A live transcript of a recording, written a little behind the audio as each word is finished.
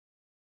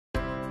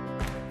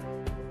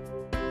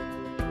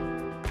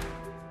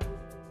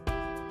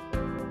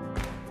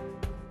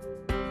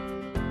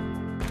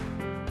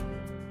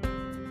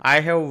I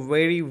have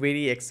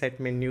very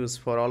excitement news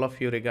for all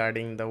of you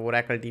regarding the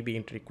Oracle DB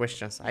interview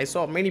questions. I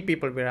saw many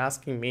people were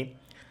asking me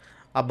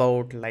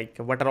about like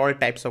what are all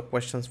types of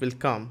questions will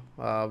come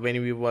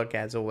when we work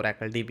as a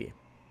Oracle DB.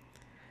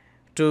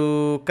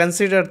 To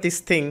consider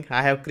this thing,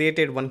 I have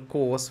created one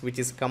course which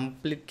is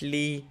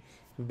completely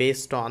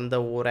based on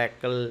the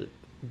Oracle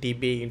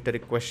DBA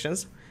interview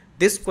questions.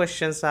 These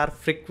questions are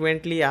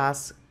frequently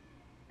asked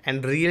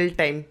and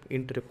real-time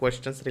interview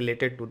questions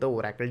related to the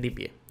Oracle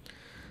DBA.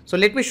 So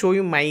let me show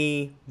you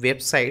my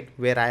website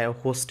where I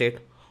have hosted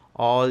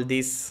all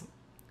these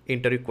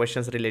interview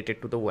questions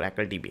related to the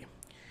Oracle DBA.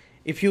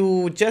 If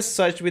you just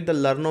search with the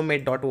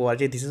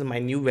learnomate.org, this is my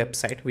new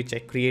website which I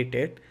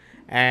created,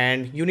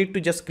 and you need to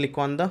just click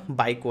on the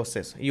buy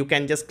courses. You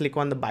can just click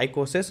on the buy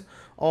courses,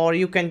 or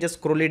you can just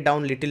scroll it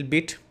down little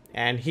bit,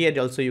 and here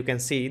also you can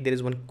see there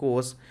is one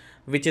course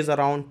which is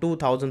around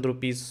 2000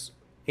 rupees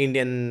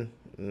Indian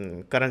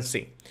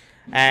currency.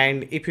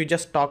 And if you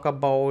just talk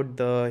about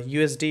the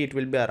USD, it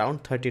will be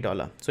around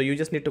 $30. So you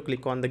just need to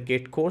click on the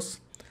get course,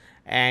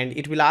 and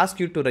it will ask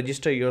you to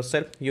register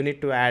yourself. You need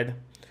to add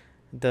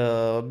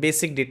the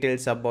basic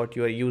details about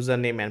your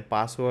username and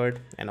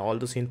password and all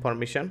this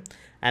information,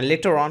 and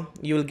later on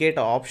you will get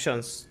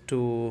options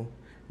to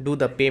do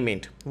the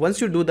payment.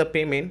 Once you do the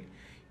payment,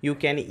 you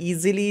can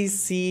easily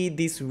see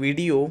this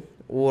video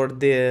over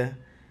the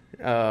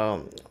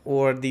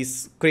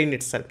screen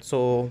itself.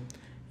 So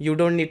you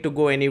don't need to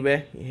go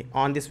anywhere.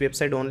 On this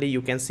website only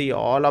you can see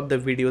all of the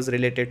videos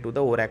related to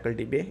the Oracle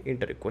DBA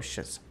interview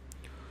questions.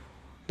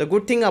 The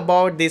good thing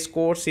about this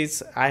course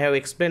is I have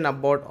explained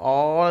about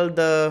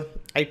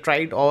I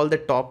tried all the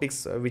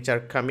topics which are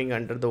coming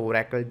under the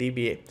Oracle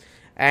DBA.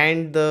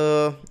 And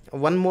the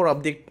one more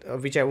update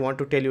which I want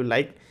to tell you,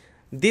 like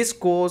this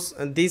course,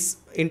 these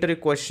interview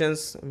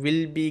questions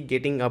will be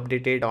getting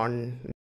updated on